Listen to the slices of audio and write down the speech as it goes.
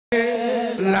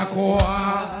la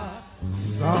croix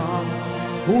sans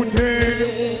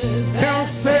goûter,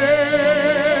 verser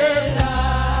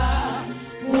là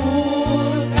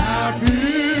pour la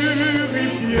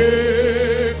purifier.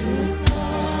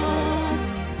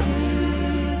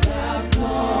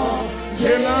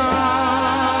 J'ai la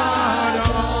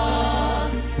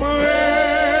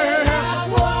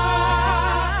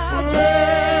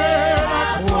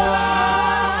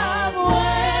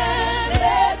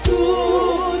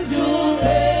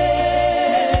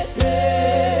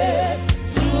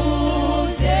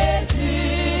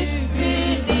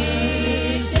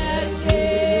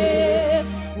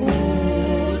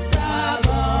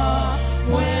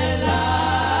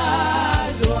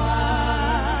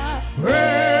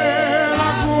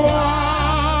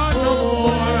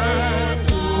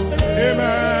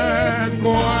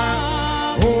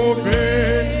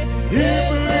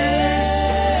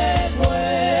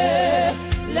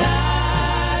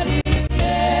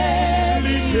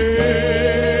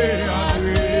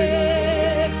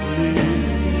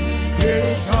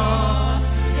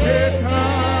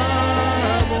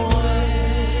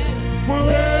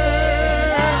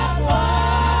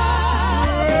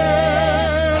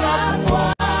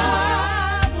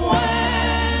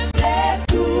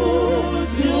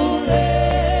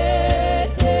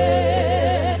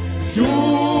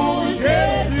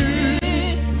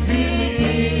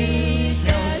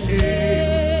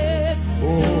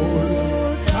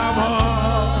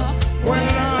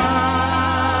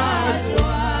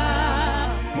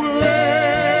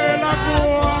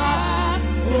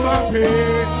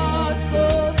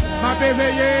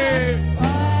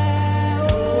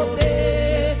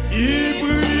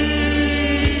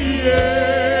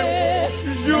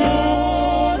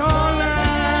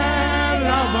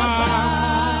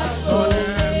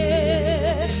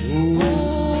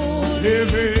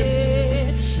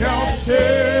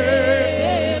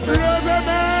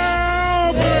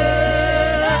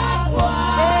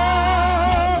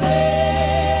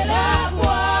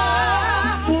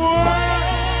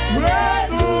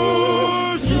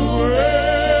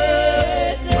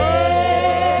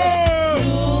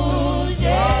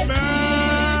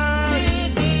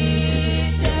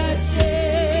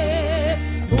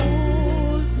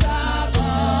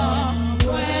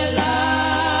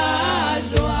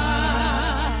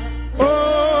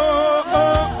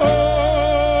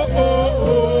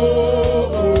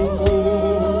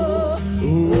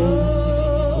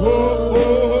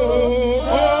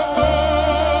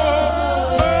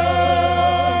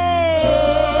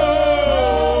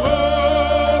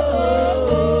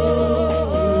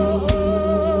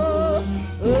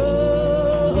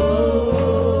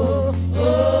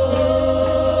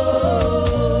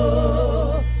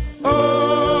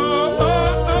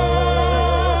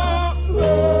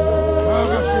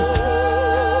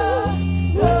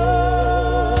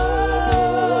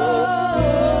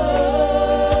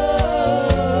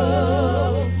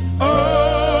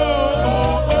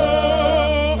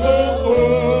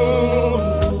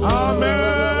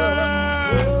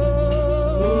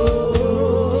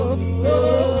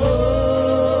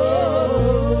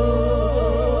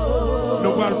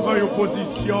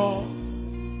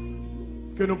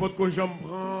que nous pouvons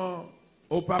prendre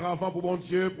auparavant pour bon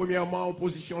Dieu, premièrement en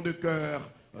position de cœur,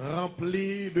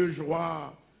 rempli de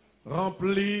joie,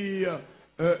 rempli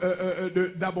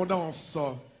d'abondance,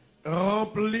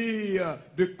 rempli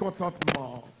de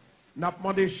contentement. Nous avons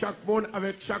demandé chaque monde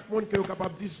avec chaque monde qui est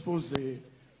capable de disposer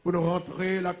pour nous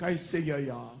rentrer la caille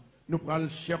Seigneur. Nous pourrons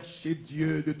chercher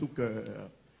Dieu de tout cœur.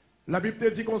 La Bible te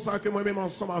dit qu'on sent que moi-même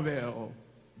ensemble avec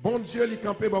bon Dieu lui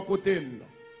campé bon côté.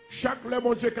 Chaque le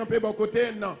bon Dieu campé bon côté,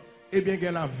 eh bien, il y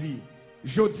a la vie.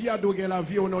 Je dis à nous la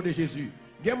vie au nom de Jésus.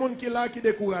 Il y a des gens qui là qui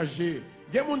découragé,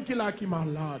 il y a des gens qui là qui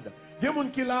malade, il y a des gens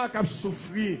qui là qui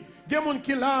souffrent, il y a des gens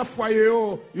qui là foyer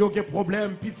yo des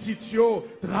problèmes, petit yo,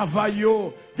 travail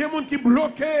yo, il y a des gens qui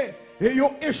bloqués et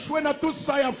yo échoué dans tout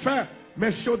ça y a fait.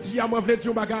 Mais je dis à moi vle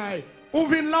dire bagaille, ou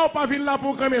vinn là ou pas vinn là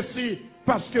pour grand merci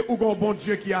parce que ou bon bon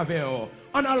Dieu qui avait on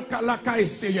a la caille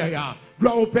Seigneur.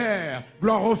 Gloire au Père,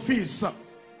 gloire au Fils.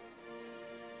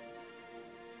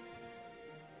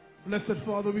 Blessed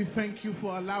Father, we thank you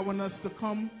for allowing us to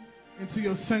come into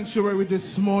your sanctuary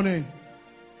this morning.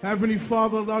 Heavenly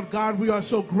Father, Lord God, we are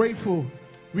so grateful.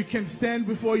 We can stand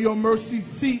before your mercy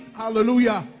seat.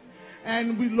 Hallelujah.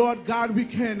 And we, Lord God, we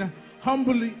can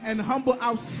humble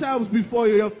ourselves before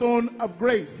your throne of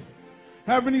grace.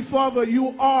 Heavenly Father,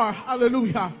 you are,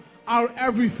 hallelujah, our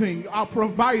everything, our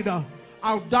provider,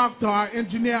 our doctor, our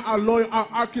engineer, our lawyer, our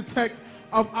architect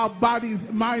of our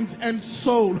bodies, minds, and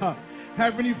soul.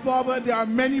 Heavenly Father, there are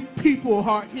many people who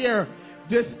are here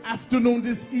this afternoon,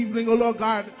 this evening, oh Lord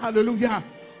God, hallelujah,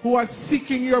 who are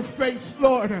seeking your face,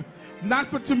 Lord, not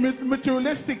for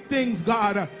materialistic things,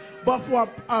 God, but for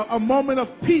a moment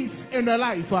of peace in their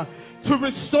life, to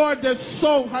restore their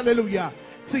soul, hallelujah,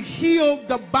 to heal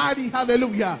the body,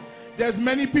 hallelujah. There's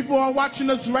many people who are watching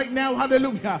us right now,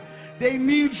 hallelujah. They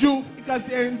need you because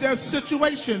they're in their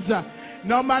situations.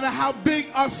 No matter how big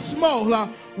or small,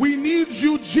 we need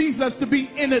you, Jesus, to be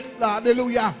in it,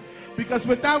 hallelujah. Because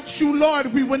without you,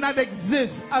 Lord, we will not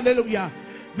exist, hallelujah.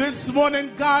 This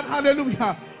morning, God,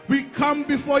 hallelujah, we come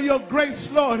before your grace,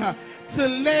 Lord, to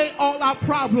lay all our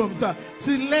problems,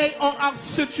 to lay all our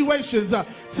situations,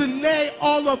 to lay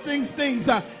all of things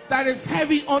that is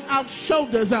heavy on our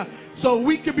shoulders, so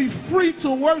we can be free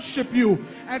to worship you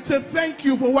and to thank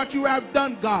you for what you have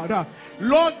done, God.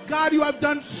 Lord God, you have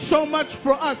done so much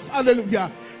for us,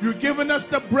 hallelujah. You've given us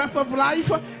the breath of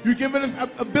life. You've given us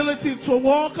ability to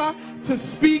walk, to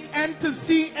speak, and to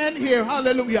see and hear.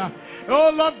 Hallelujah.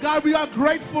 Oh, Lord God, we are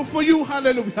grateful for you.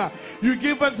 Hallelujah. You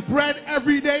give us bread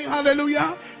every day.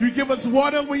 Hallelujah. You give us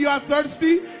water when you are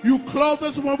thirsty. You clothe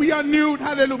us when we are nude.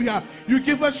 Hallelujah. You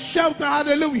give us shelter.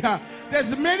 Hallelujah.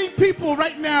 There's many people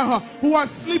right now who are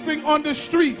sleeping on the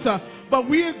streets. But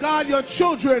we, God, your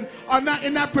children, are not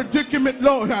in that predicament,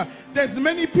 Lord. There's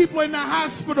many people in the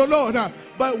hospital, Lord,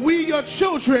 but we, your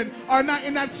children, are not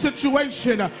in that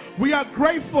situation. We are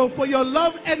grateful for your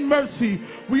love and mercy.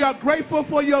 We are grateful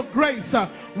for your grace.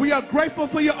 We are grateful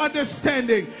for your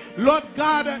understanding. Lord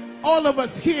God, all of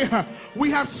us here,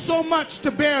 we have so much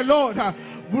to bear, Lord.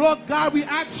 Lord God, we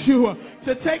ask you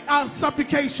to take our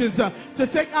supplications, to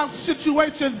take our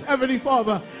situations, Heavenly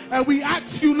Father. And we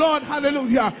ask you, Lord,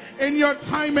 hallelujah, in your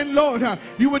time and Lord,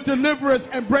 you would deliver us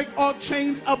and break all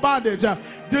chains of bondage.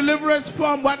 Deliver us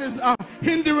from what is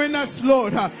hindering us,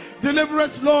 Lord. Deliver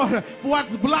us, Lord, for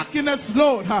what's blocking us,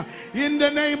 Lord. In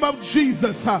the name of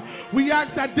Jesus, we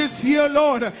ask that this year,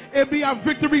 Lord, it be a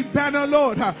victory banner,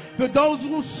 Lord. For those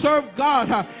who serve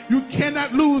God, you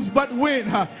cannot lose but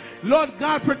win. Lord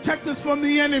God, protect us from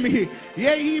the enemy.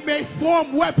 Yea, he may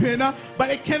form weapon, but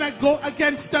it cannot go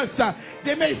against us.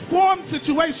 They may form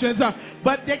situations,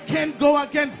 but they can't go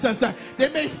against us. They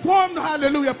may form,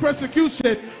 hallelujah,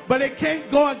 persecution, but it can't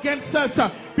go against us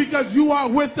because you are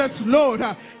with us, Lord.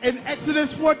 In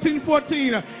Exodus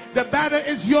 14:14, the battle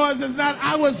is yours, it's not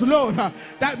ours, Lord.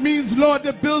 That means, Lord,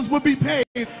 the bills will be paid,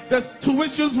 the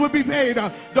tuitions will be paid,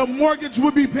 the mortgage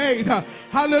will be paid.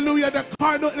 Hallelujah, the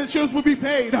car note insurance will be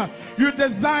paid. You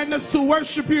designed us to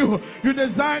worship you. You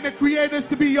designed to create us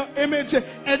to be your image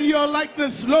and your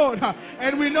likeness, Lord.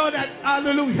 And we know that,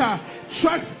 hallelujah,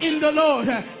 trust in the Lord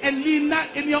and lean not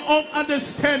in your own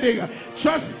understanding.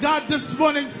 Trust God this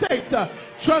morning, saints.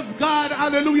 Trust God,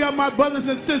 hallelujah, my brothers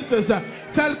and sisters.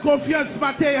 Fais confiance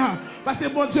matin. Parce que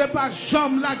bon Dieu pas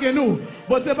jamais laguer nous.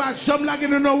 Bon Dieu pas jamais laguer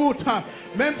nous nos routes.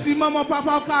 Même si maman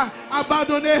papa a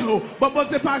abandonné, but bon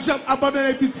Dieu pas jamais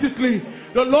abandonné petit.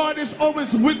 The Lord is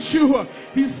always with you.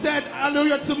 He said,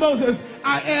 hallelujah, to Moses,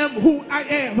 I am who I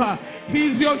am.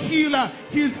 He's your healer.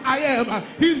 He's I am.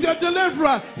 He's your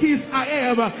deliverer. He's I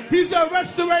am. He's your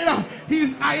restorator.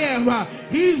 He's I am.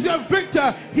 He's your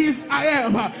victor. He's I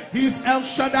am. He's El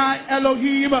Shaddai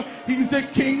Elohim. He's the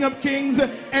King of Kings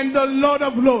and the Lord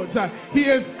of Lords. He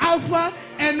is Alpha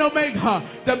and Omega,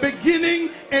 the beginning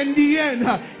and the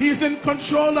end. He's in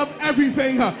control of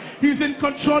everything. He's in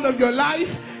control of your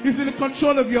life. He's in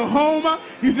control of your home.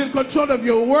 He's in control of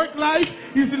your work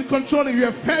life. He's in control of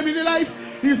your family life.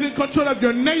 He's in control of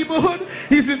your neighborhood.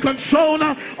 He's in control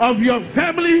of your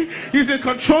family. He's in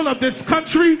control of this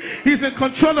country. He's in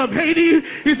control of Haiti.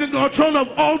 He's in control of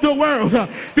all the world.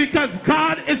 Because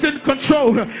God is in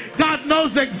control. God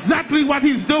knows exactly what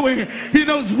he's doing. He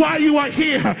knows why you are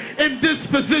here in this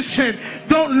position.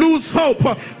 Don't lose hope.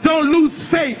 Don't lose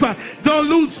faith. Don't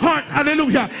lose heart.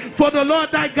 Hallelujah. For the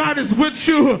Lord thy God is with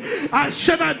you. I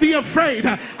shall not be afraid.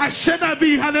 I shall not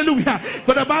be, hallelujah.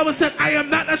 For the Bible said, I am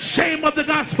not ashamed of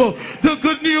the gospel, the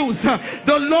good news.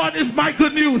 The Lord is my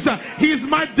good news. He is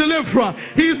my deliverer.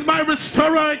 He is my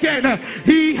restorer again.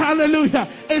 He, hallelujah,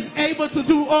 is able to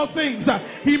do all things.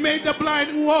 He made the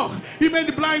blind walk. He made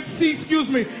the blind see, excuse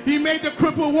me. He made the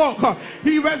cripple walk.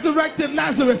 He resurrected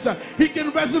Lazarus. He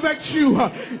can resurrect you.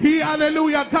 He,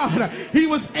 hallelujah, God, he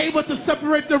was able to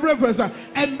separate the rivers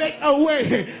and make a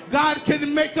way. God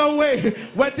can make a way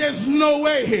where there's no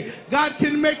way. God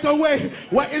can make a way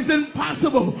where it's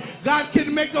impossible. God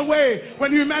can make a way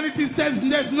when humanity says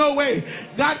there's no way.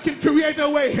 God can create a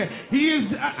way. He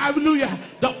is, hallelujah,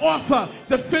 the author,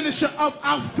 the finisher of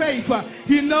our faith.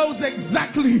 He knows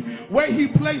exactly where he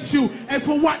placed you and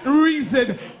for what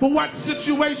reason, for what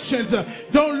situations.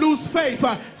 Don't lose faith.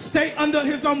 Stay under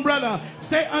his umbrella.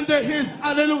 Stay under his,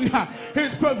 hallelujah,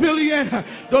 his pavilion.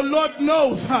 The Lord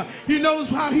knows. He knows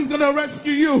how he's going to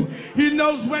rescue you. He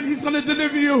knows when he's going to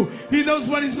deliver you. He knows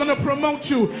when he's going to promote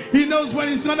you. He knows when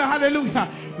he's going to, hallelujah,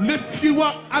 lift you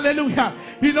up. Hallelujah.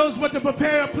 He knows what to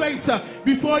prepare a place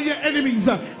before your enemies.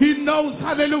 He knows,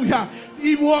 hallelujah.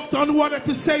 He walked on water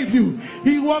to save you.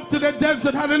 He walked to the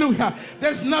desert. Hallelujah.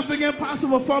 There's nothing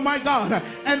impossible for my God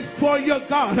and for your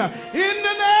God. In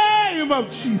the name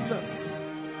of Jesus.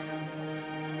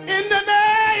 In the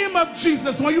name of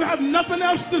Jesus. When you have nothing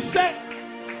else to say,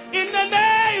 in the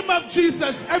name of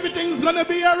Jesus, everything's going to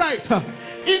be all right.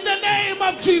 In the name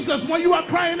of Jesus, when you are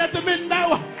crying at the midnight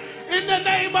hour, in the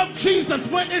name of Jesus,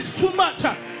 when it's too much,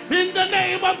 in the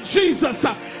name of Jesus,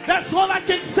 that's all I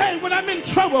can say when I'm in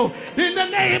trouble. In the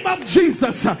name of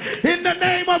Jesus, in the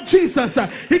name of Jesus,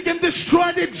 he can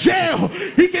destroy the jail.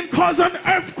 He can cause an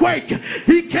earthquake.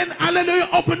 He can, hallelujah,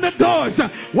 open the doors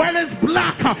when it's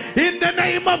black. In the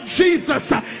name of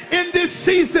Jesus, in this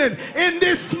season, in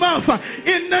this month,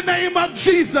 in the name of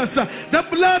Jesus, the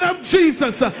blood of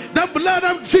Jesus, the blood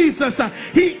of Jesus,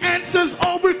 he answers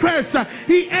all requests.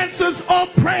 He answers all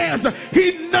prayers.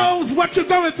 He knows what you're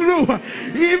going through.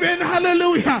 Even,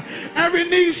 hallelujah, every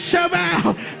knee shall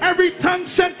bow, every tongue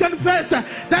shall confess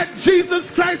that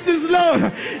Jesus Christ is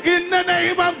Lord. In the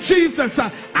name of Jesus,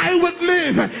 I would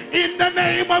live. In the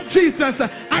name of Jesus,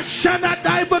 I shall not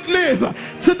die but live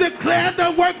to declare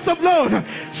the works of Lord.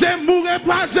 Je mourrai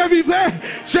pas, je vivrai,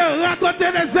 je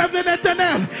raconterai les œuvres de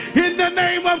l'Éternel. In the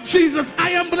name of Jesus,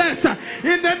 I am blessed.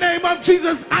 In the name of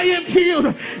Jesus, I am healed.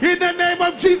 In the name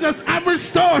of Jesus, I'm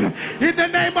restored. In the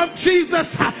name of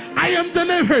Jesus, I am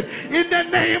delivered. In the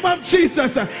name of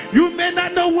Jesus, you may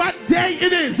not know what day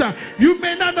it is. You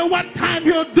may not know what time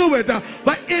he'll do it.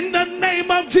 But in the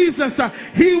name of Jesus,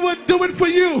 he will do it for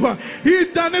you. He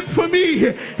done it for me.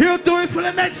 He'll do it for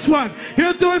the next one.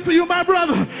 He'll do it for you, my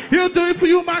brother. He'll do it for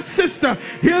you, my sister.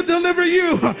 He'll deliver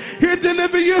you. He'll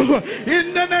deliver you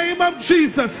in the name of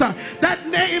Jesus. That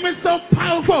name is so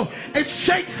powerful. It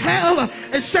shakes hell.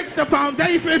 It shakes the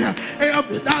foundation.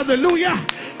 Hallelujah.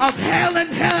 Of hell and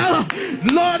hell.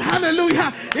 Lord,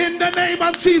 hallelujah, in the name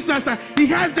of Jesus, he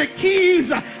has the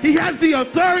keys, he has the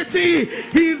authority,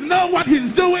 he knows what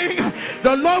he's doing.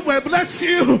 The Lord will bless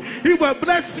you, he will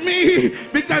bless me,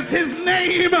 because his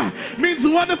name means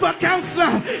wonderful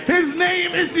counselor. His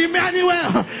name is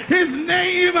Emmanuel. His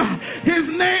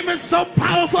name is so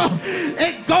powerful.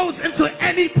 It goes into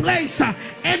any place,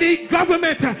 any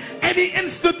government, any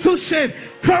institution,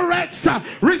 corrects,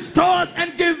 restores,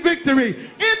 and gives victory.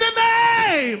 In the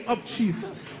name of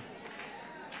Jesus.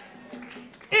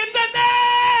 In the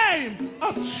name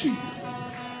of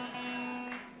Jesus.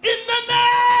 In the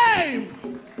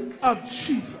name of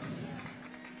Jesus.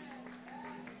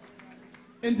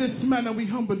 In this manner we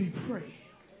humbly pray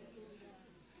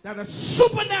that a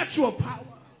supernatural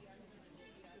power,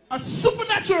 a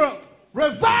supernatural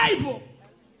revival,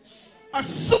 a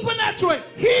supernatural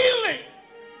healing,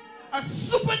 a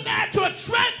supernatural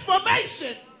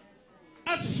transformation,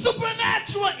 a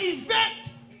supernatural event,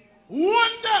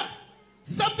 wonder,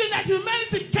 something that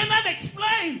humanity cannot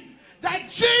explain, that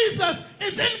Jesus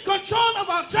is in control of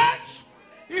our church,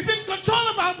 he's in control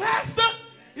of our pastor,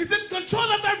 he's in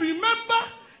control of every member,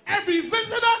 every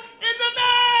visitor, in the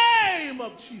name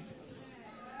of Jesus.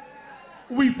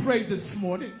 We pray this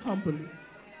morning humbly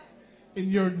in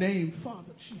your name,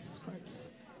 Father Jesus Christ.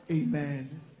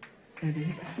 Amen and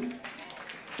amen.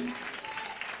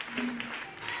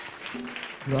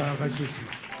 Gloire à Jésus.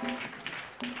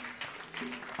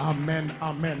 Amen,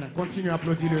 amen. Continuez à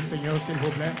applaudir le Seigneur, s'il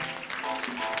vous plaît.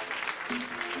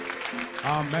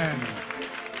 Amen.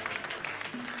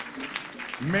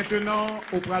 Maintenant,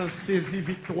 on va saisir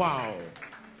victoire.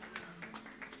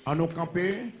 En nous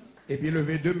camper et puis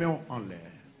lever deux mains en l'air.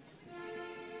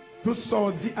 Tout ça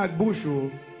dit avec bouche,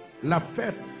 la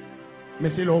fête, mais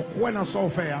c'est le croix dans son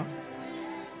fait.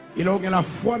 Il a la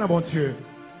foi dans mon Dieu.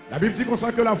 La Bible dit comme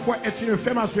ça que la foi est une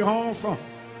ferme assurance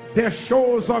des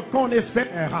choses qu'on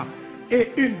espère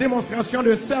et une démonstration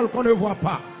de celles qu'on ne voit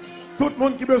pas. Tout le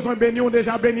monde qui a besoin de bénir,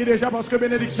 déjà béni déjà parce que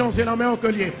bénédiction c'est dans mes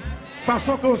colliers.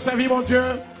 Façon qu'on serve mon Dieu,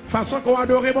 façon qu'on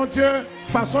adore mon Dieu,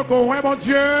 façon qu'on rend mon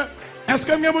Dieu. Est-ce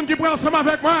que il y a des gens qui prennent ensemble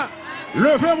avec moi?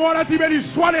 Levez-moi la tibélie,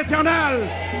 soit l'Éternel.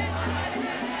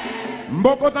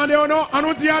 Beaucoup attendez au nom, on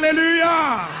nous dit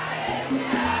Alléluia.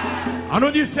 On nous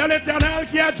dit c'est l'Éternel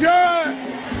qui est Dieu.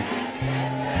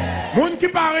 Moun qui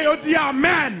parle, on dit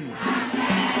Amen.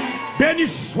 Béni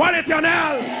soit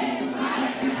l'Éternel.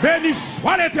 Béni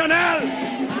soit l'Éternel.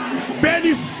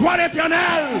 Béni soit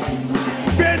l'Éternel.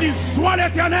 Béni soit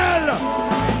l'Éternel.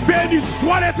 Béni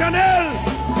soit l'Éternel.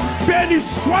 Béni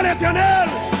soit l'Éternel.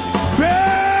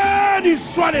 Béni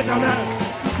soit l'Éternel.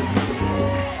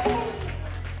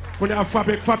 On est à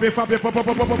frapper.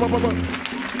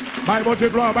 Bye mon Dieu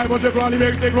gloire, il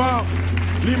mérite gloire.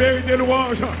 Il mérite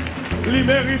louange. Il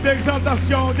mérite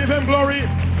exaltation. Give him glory.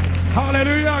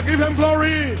 Hallelujah. Give him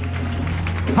glory.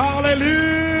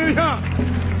 Hallelujah.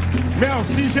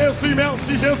 Merci Jésus,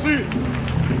 merci Jésus.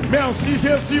 Merci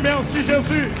Jésus, merci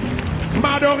Jésus.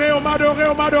 M'adorer.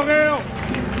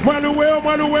 Moi louer.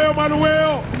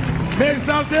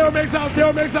 M'exalter.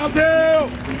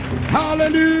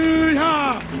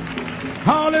 Hallelujah.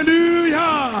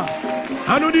 Hallelujah.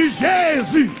 On nous dit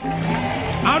Jésus.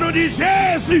 On nous dit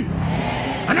Jésus.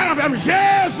 On a la femme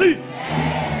Jésus.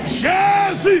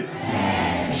 Jésus.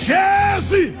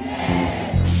 Jésus.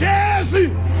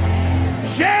 Jésus.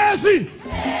 Jésus.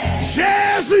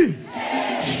 Jésus.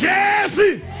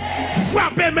 Jésus.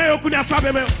 Frappez-moi,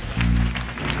 frappez-moi.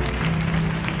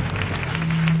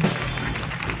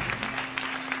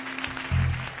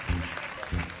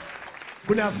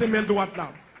 Vous avez assez main droite là.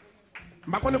 Je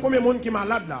ne sais pas combien de monde qui est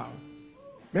malade là.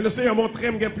 Mais le Seigneur montre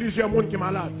qu'il y a plusieurs monde qui sont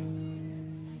malades.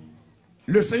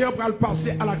 Le Seigneur va le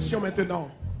passer à l'action maintenant.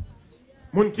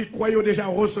 Les gens qui croient déjà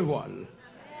recevoir.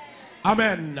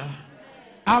 Amen.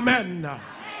 Amen.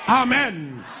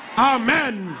 Amen.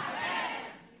 Amen.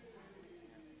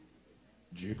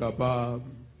 Dieu est capable.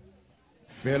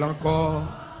 Fais-le encore.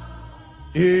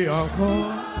 Et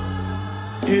encore.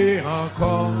 Et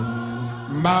encore.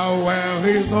 Ma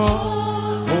raison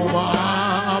pour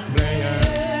ma prière.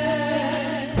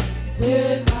 Dieu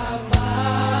est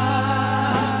capable.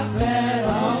 Fais-le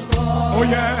encore. Oh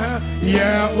yeah.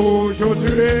 Hier,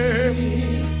 aujourd'hui,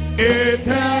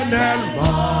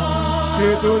 éternellement,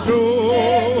 c'est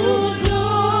toujours.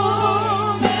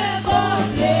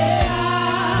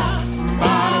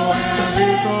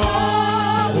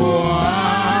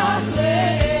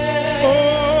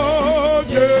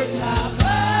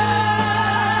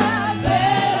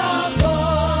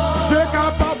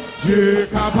 Dieu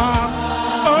capable,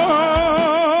 oh,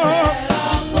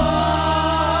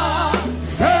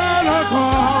 fais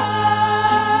encore,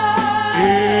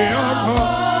 et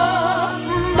encore,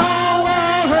 ma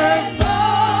raison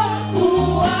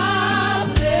pour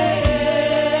appeler.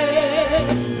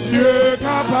 Dieu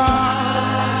capable,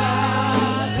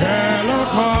 fais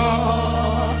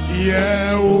encore,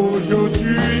 hier,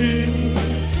 aujourd'hui,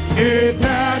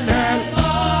 éternellement,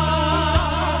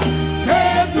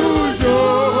 c'est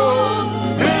toujours.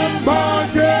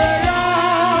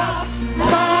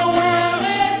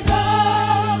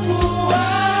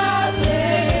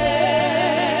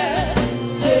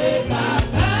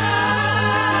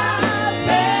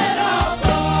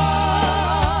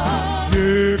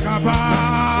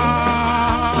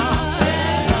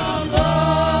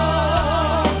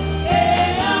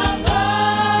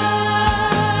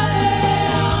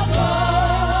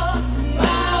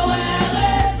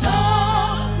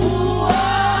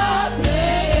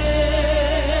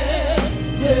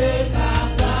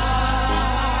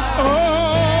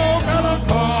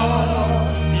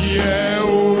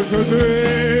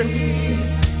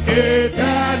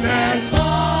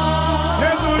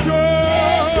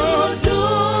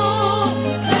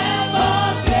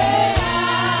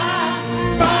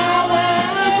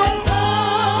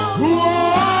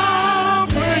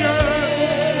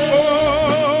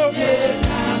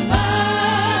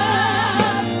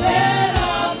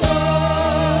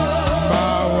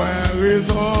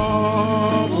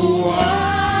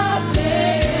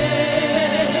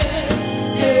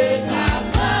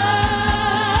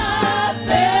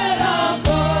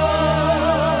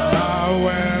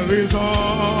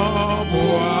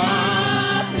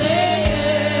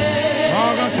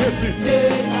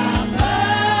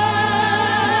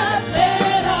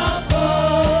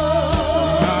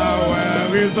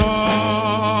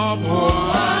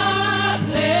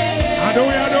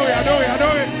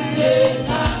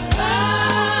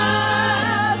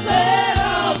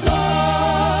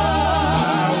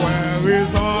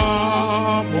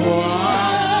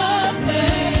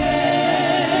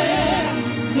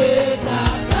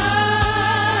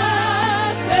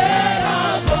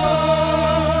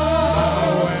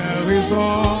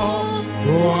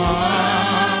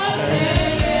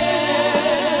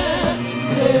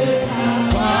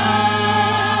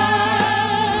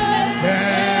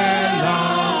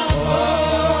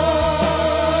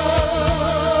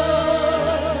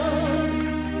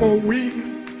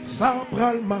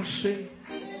 marcher.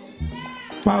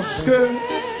 Parce que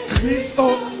Christ a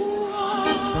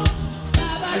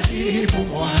agi pour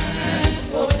moi.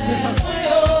 C'est ça.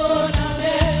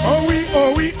 Oh oui,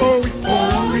 oh oui, oh oui, oh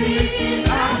oui,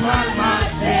 ça va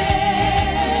marcher.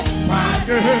 Parce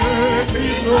que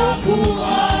Christ a pour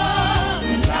moi.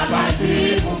 Ça va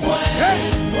agir pour moi.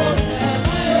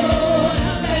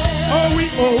 Oh oui,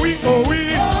 oh oui, oh oui.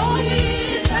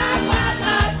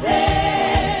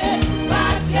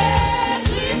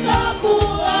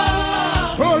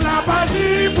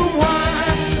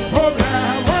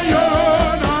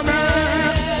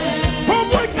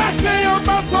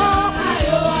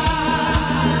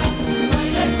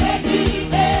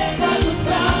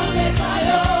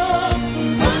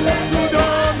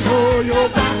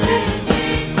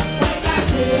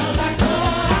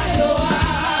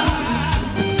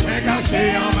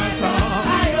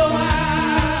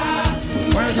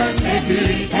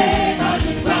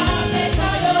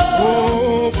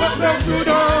 Oh, problème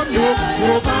Soudan,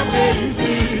 yo pas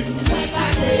ici.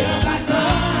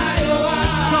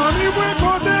 Sans mi moins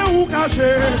côté ou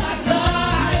caché.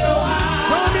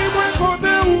 Sans mi moins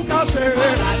côté ou caché.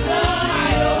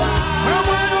 Un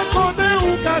moins côté ou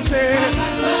caché.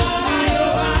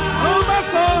 On va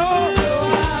sortir.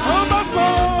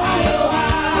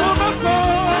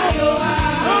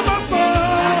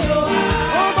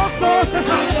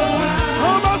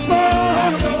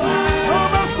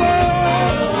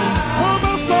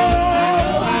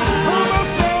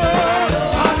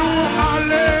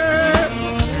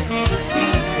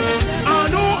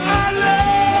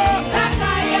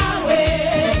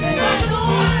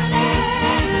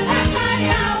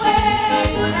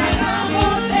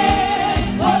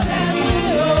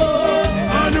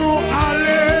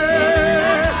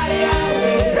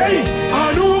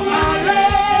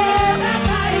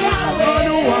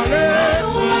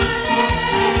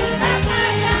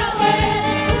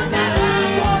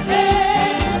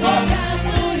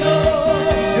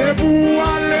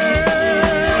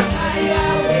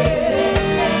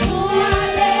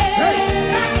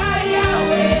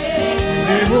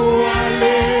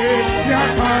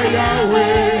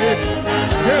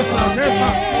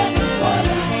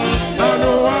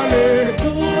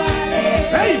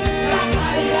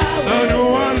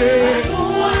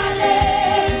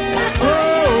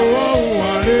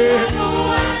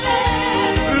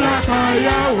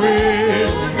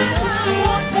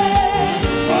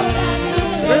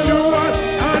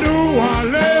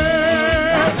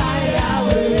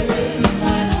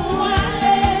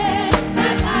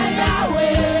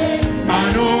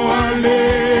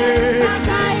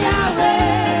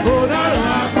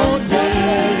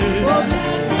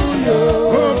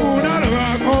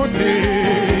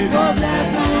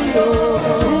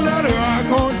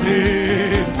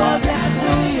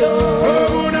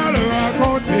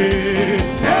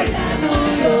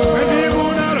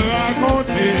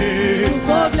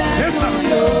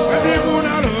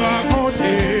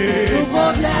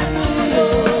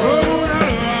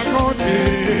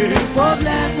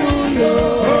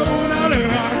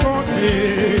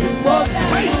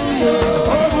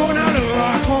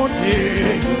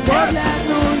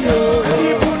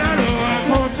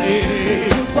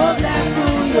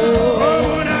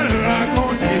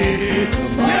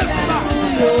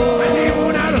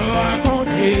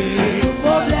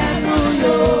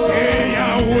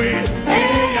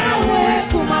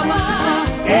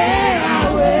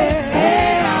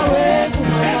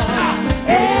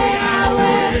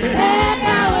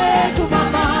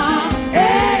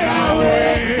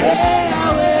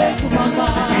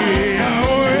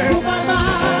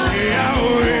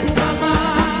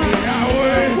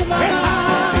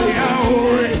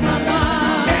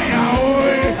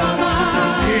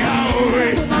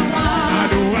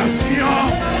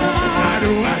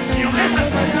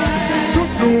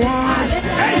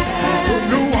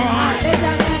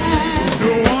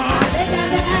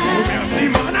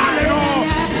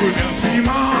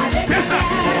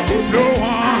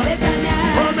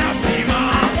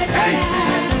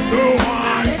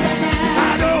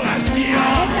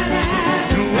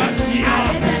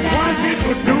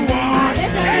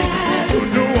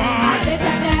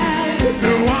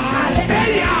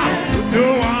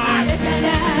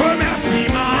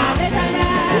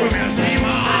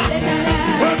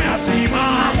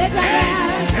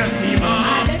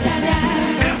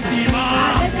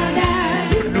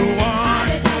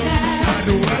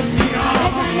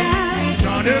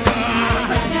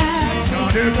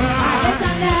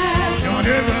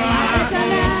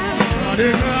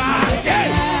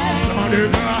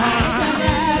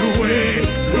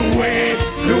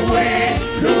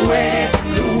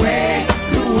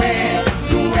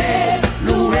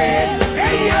 Loué,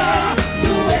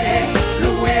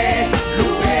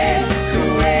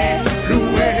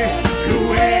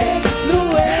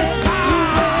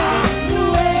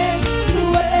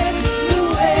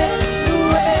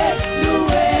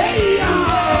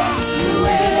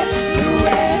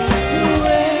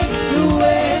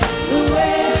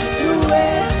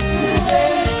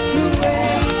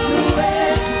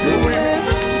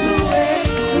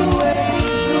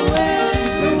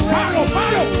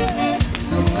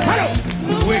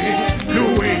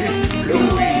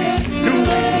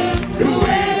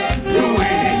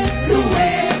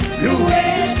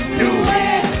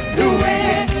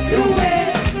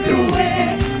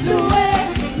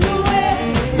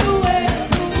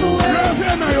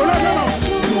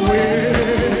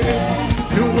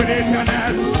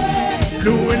 l'éternel.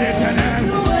 Louez l'éternel.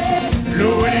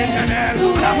 Louez l'éternel.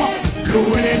 En avant.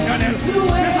 Louez l'éternel.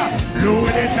 C'est ça.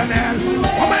 Louez l'éternel.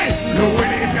 Amen. Louez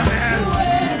l'éternel.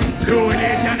 Louez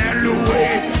l'éternel.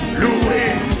 Louez.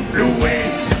 Louez. Louez.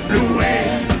 Louez.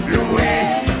 Louez.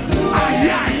 Aïe,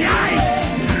 aïe, aïe.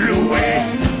 Louez.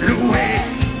 Louez.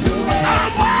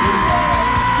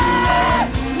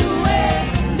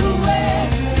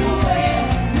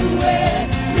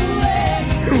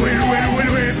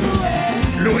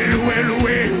 Louez, louez,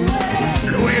 louez.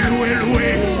 Louez, louez,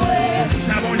 louez.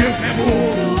 Ça bon Dieu fait beau.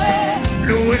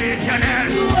 Louez l'éternel.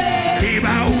 Il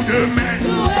va ou de main.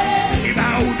 Il va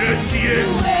ou de cieux.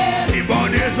 Il va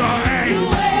des oreilles.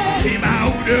 Il va ou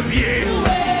de pieds.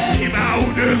 Il va ou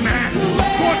de main.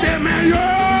 Côté main yo.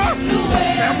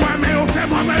 Fais-moi main yo.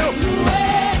 Fais-moi main yo.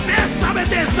 C'est ça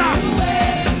Bethesda.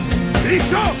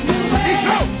 Licho.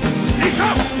 Licho. Licho.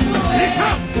 Licho.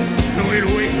 Louez,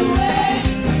 louez.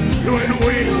 Louez,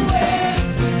 louez.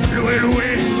 Louez,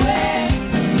 louez.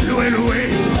 Louez, louez.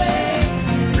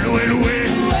 Louez, louez.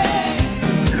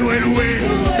 Louez, louez. Louez, louez.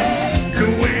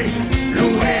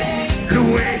 Louez,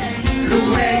 louez.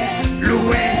 Louez, louez.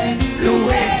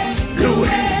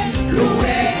 Louez,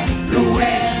 louez.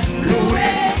 Louez, louez.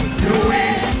 Louez,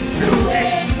 louez.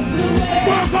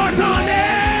 Bon contendez.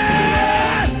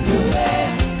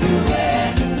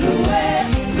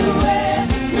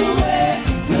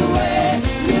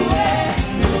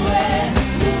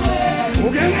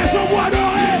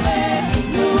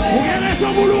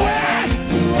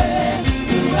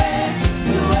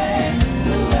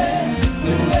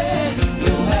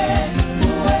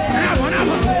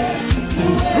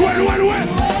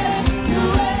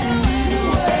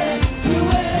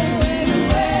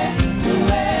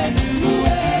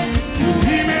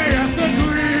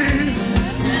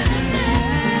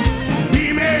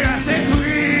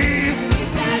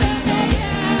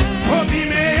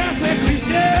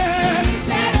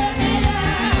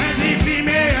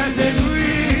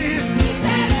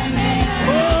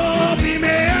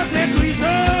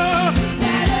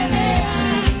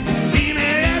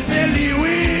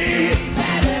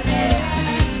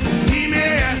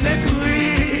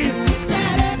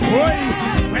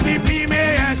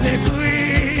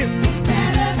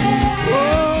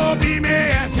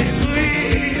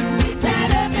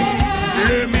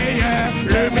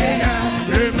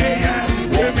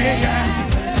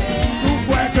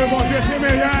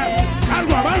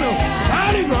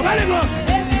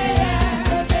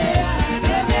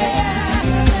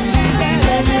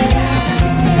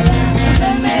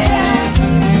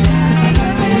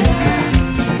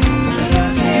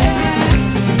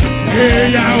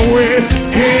 Hey Yahweh,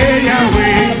 hey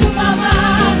Yahweh,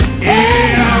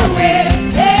 hey Yahweh,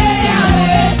 hey Yahweh,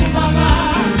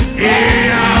 hey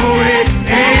Yahweh,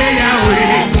 hey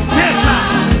Yahweh, c'est ça.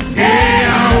 Hey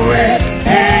Yahweh,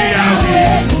 hey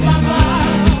Yahweh,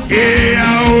 hey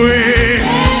Yahweh, hey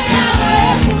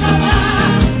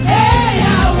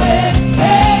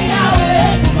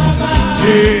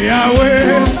Yahweh, hey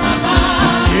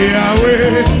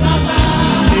Yahweh,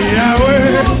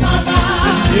 Yahweh,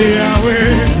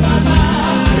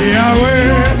 Yahweh,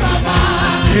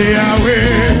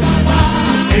 Yahweh,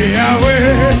 Yahweh,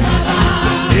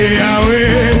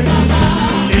 Yahweh,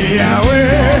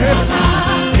 Yahweh,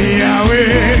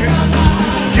 Yahweh.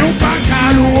 Si on pas qu'à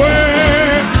louer,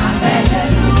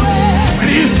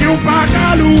 si on pas qu'à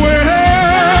louer,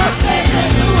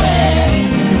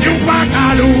 si on pas qu'à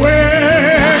louer,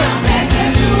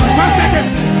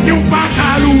 si on pas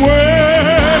qu'à louer.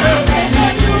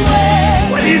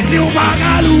 Si on va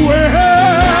à louer,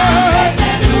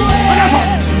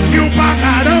 si on va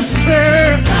à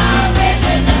danser,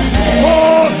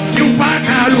 oh, si on va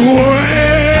à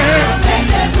louer,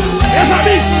 les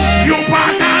amis, si on va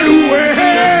à louer,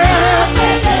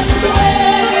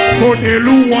 côté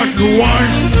louange,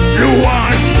 louange,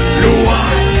 louange,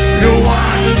 louange,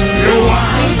 louange,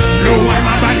 louange, louange,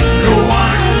 ma belle,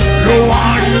 louange,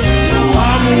 louange,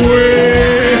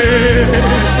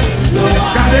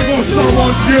 gardez vos sons, mon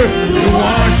Dieu.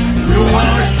 Louange,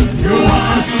 louange,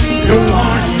 louange,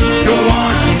 louange,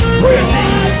 louange.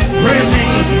 Praising,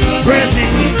 praising,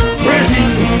 praising, praising,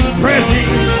 praising,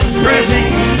 praising,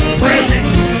 praising,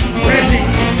 praising.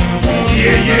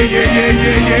 Yeah, yeah, yeah, yeah,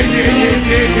 yeah, yeah, yeah,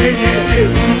 yeah, yeah,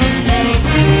 yeah.